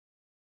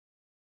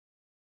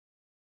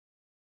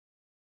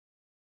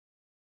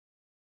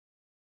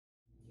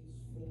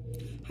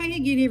Hi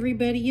again,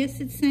 everybody. Yes,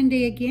 it's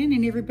Sunday again,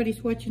 and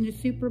everybody's watching the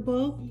Super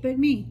Bowl, but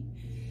me.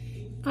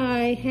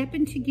 I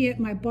happened to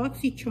get my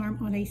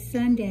Boxycharm on a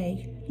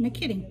Sunday. I'm not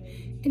kidding.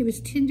 And it was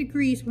 10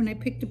 degrees when I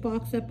picked the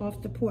box up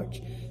off the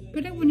porch.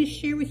 But I want to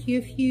share with you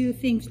a few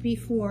things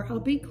before. I'll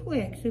be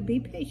quick, so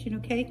be patient,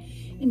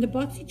 okay? In the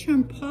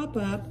Boxycharm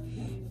pop-up,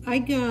 I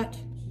got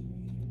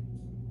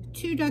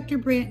 2 Dr.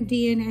 Brandt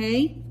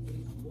DNA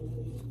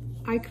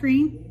eye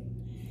cream,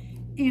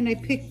 and I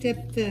picked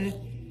up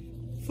the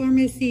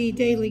Pharmacy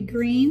Daily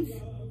Greens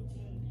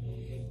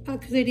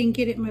because I didn't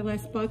get it in my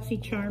last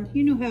Boxycharm.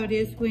 You know how it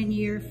is when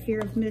you're fear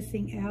of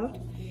missing out.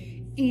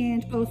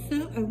 And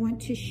also, I want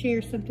to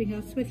share something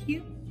else with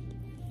you.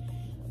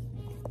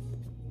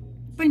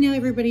 By now,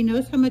 everybody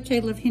knows how much I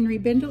love Henri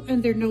Bendel,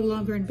 and they're no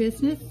longer in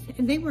business.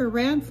 And they were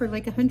around for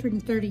like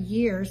 130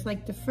 years,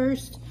 like the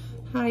first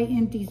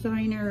high-end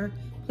designer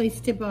place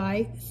to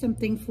buy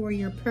something for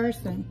your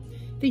person.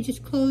 They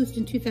just closed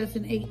in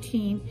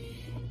 2018.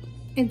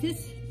 And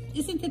this,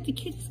 isn't that the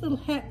cutest little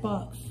hat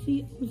box?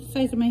 See, the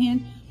size of my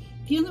hand?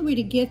 The only way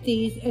to get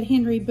these at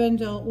Henri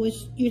Bendel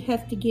was you'd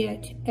have to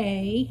get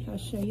I'll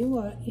show you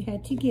what you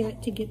had to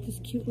get this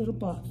cute little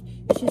box.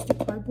 It's just a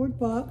cardboard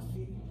box.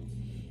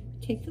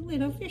 Take the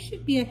lid off. There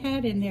should be a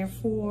hat in there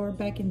for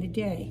back in the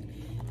day.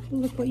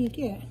 Well, look what you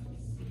get.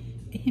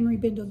 A Henri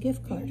Bendel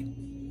gift card.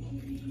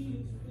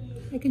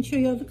 I can show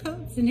you all the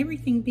codes and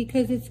everything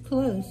because it's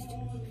closed.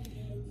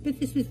 But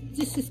this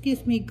just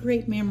gives me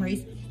great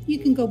memories. You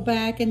can go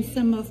back in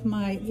some of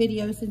my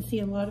videos and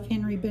see a lot of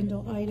Henri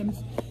Bendel items.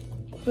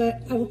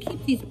 But I will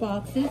keep these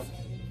boxes.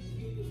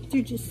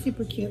 They're just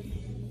super cute.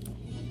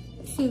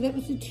 So that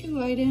was the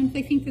 2 items.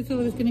 I think that's all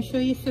I was going to show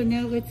you. So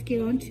now let's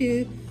get on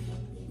to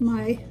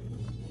my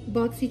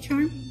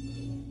Boxycharm.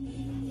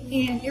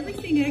 And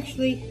everything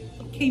actually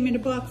came in a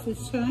box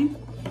this time.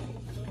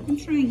 I'm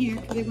trying here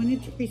because I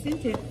wanted to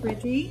present it.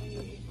 Ready?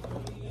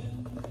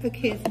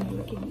 Okay, it's not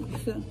working.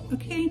 So,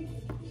 okay.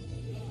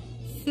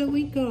 So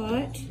we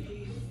got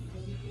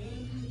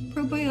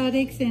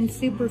probiotics and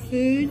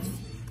superfoods.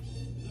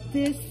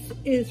 This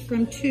is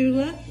from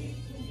Tula,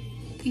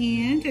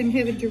 and I'm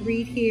having to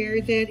read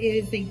here that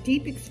is a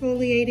deep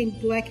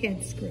exfoliating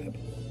blackhead scrub.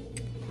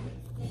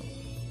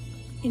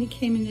 And it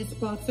came in this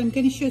box. I'm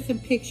going to show some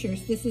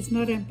pictures. This is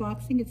not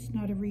unboxing, it's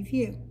not a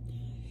review.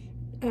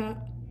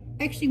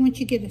 Actually, once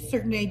you get a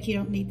certain age, you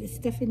don't need this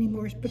stuff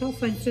anymore, but I'll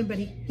find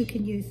somebody who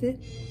can use it.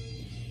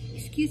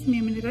 Excuse me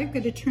a minute, I've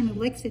got to turn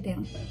Alexa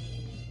down.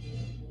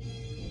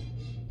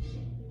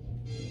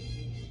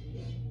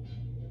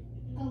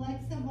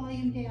 Alexa,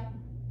 volume down.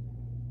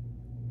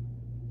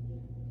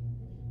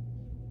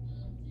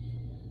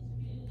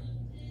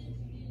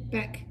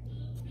 Back.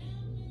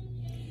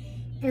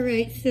 All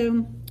right,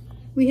 so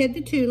we had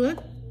the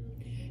Tula.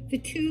 The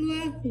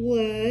Tula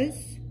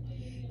was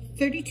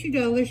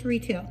 $32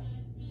 retail.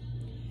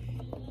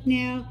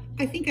 Now,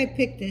 I think I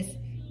picked this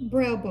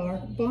Brow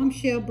Bar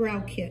Bombshell Brow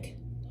Kit.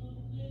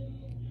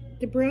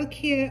 The brow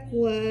kit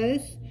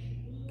was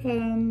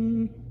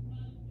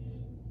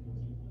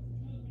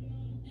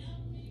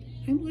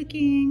I'm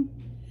looking,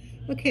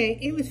 okay,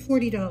 it was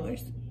 $40.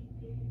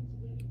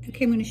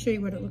 Okay, I'm going to show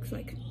you what it looks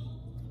like.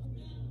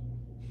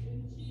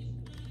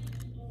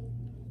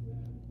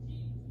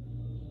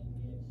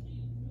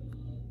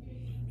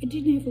 I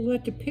didn't have a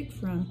lot to pick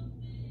from,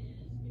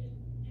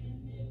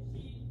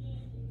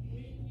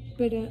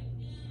 but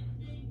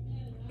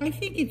I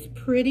think it's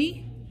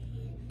pretty,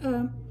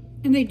 and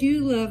I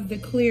do love the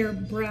clear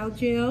brow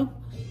gel.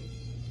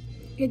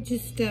 It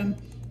just,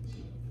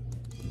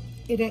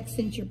 it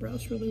accents your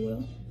brows really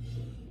well.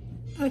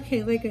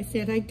 Okay, like I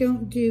said, I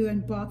don't do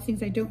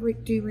unboxings. I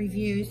don't do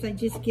reviews. I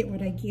just get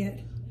what I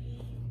get.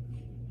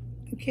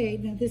 Okay,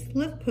 now this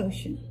love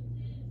potion.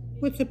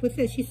 What's up with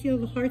this? You see all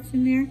the hearts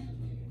in there?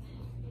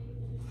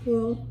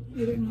 Well,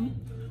 I don't know.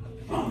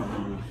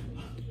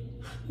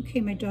 Okay,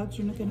 my dogs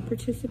are not going to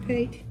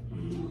participate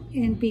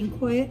in being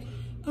quiet.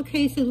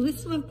 Okay, so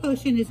this love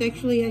potion is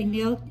actually a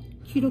nail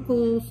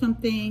cuticle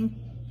something.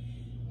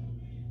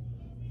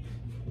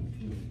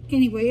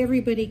 Anyway,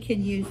 everybody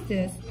can use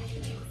this.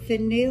 The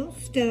nail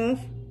stuff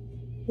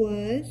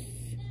was,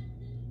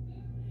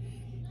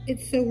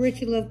 It's So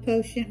Rich Love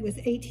Potion was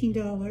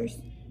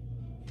 $18.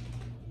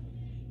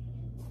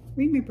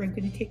 Remember, I'm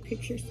going to take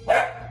pictures.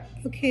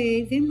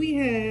 Okay, then we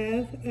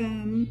have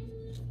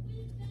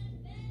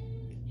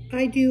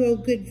I Duo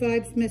Good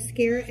Vibes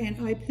Mascara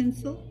and Eye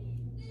Pencil.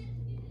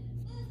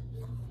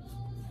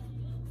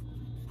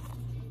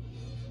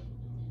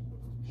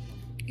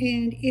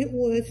 And it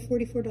was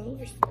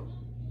 $44.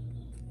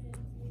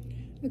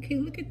 Okay,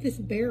 look at this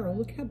barrel.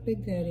 Look how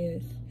big that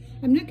is.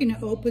 I'm not going to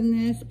open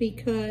this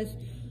because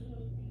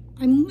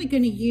I'm only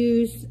going to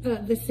use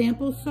the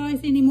sample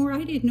size anymore.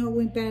 I didn't know it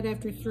went bad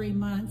after 3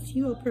 months.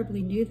 You all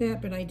probably knew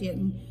that, but I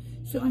didn't.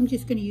 So I'm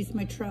just going to use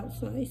my trout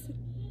size.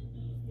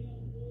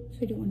 So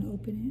I don't want to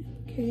open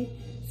it. Okay,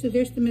 so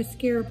there's the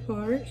mascara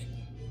part.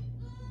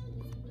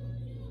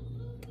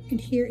 And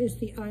here is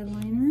the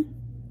eyeliner.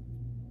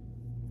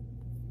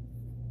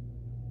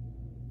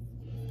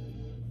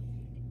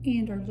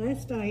 And our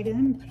last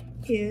item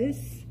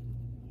is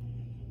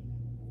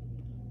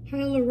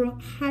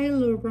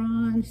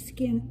Hyaluron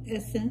Skin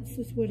Essence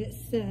is what it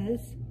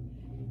says.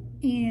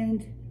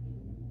 And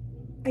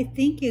I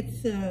think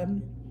it's,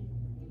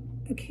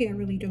 okay, I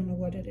really don't know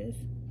what it is.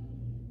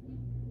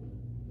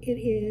 It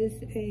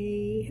is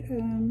a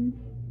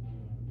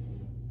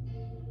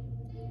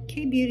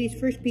K-Beauty's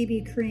first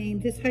BB cream.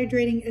 This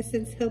hydrating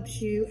essence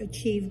helps you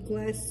achieve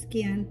glass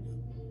skin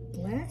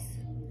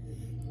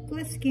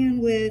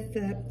with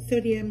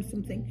sodium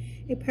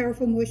something. A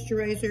powerful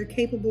moisturizer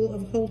capable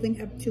of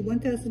holding up to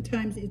 1,000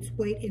 times its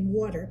weight in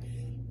water.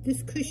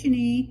 This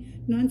cushiony,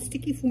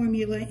 non-sticky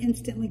formula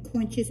instantly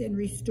quenches and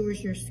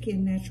restores your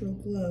skin natural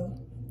glow.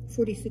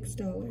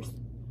 $46.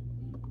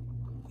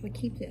 I'll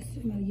keep this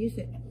and I'll use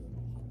it.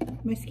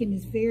 My skin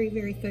is very,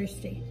 very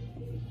thirsty.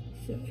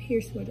 So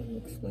here's what it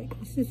looks like.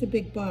 This is a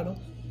big bottle.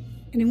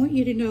 And I want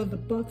you to know the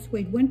box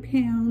weighed 1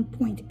 pound,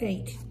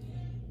 0.8.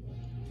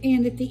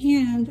 And at the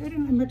end,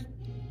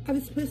 I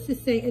was supposed to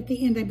say at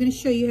the end, I'm going to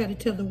show you how to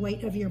tell the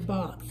weight of your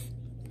box.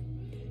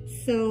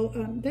 So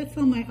that's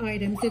all my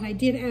items, and I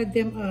did add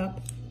them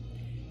up.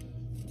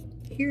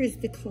 Here is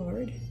the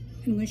card.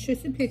 I'm going to show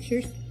some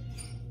pictures.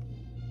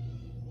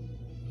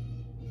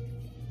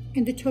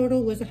 And the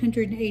total was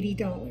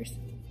 $180.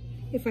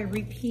 If I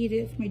repeat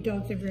it, my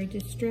dogs are very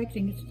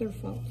distracting. It's their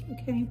fault,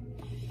 okay?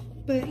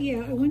 But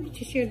yeah, I wanted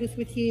to share this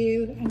with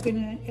you. I'm going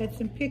to add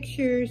some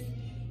pictures,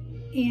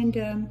 and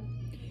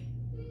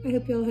I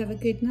hope you all have a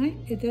good night.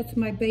 And that's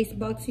my base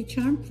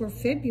Boxycharm for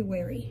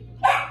February.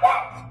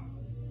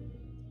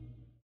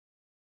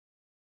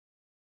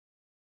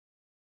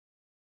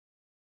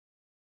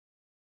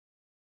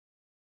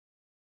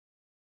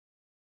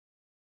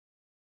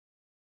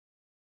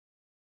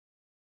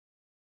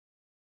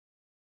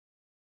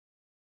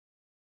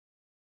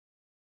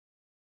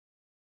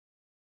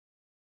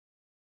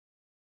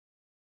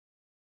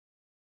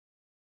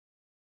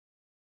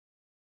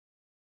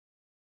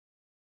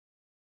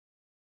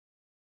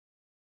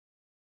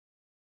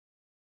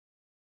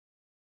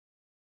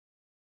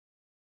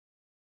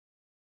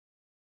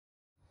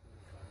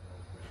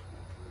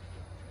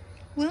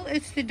 Well,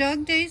 it's the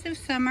dog days of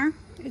summer.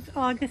 It's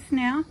August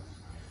now.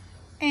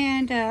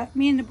 And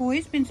me and the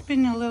boys been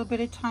spending a little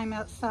bit of time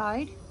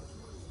outside.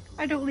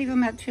 I don't leave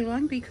them out too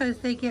long because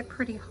they get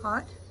pretty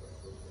hot.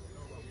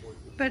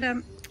 But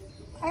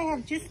I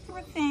have just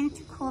the thing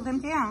to cool them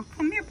down.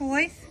 Come here,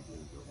 boys.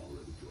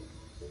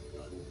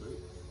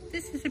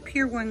 This is a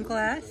Pier 1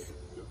 glass.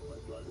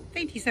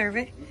 They deserve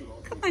it.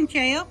 Come on,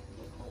 Jail.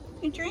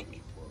 You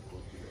drink?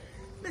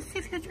 Let's see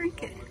if he'll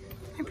drink it.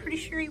 I'm pretty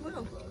sure he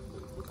will.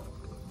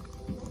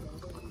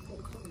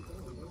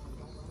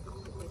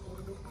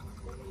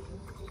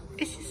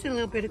 It's just a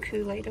little bit of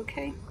Kool-Aid,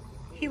 okay?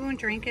 He won't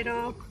drink it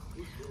all.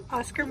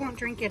 Oscar won't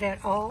drink it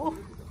at all.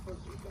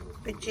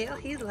 But Jail,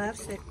 he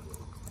loves it.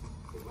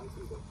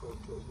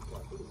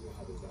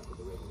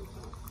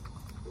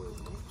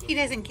 He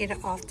doesn't get it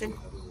often.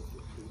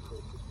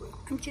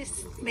 I'm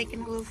just making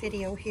a little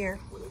video here.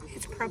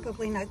 It's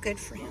probably not good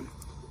for him.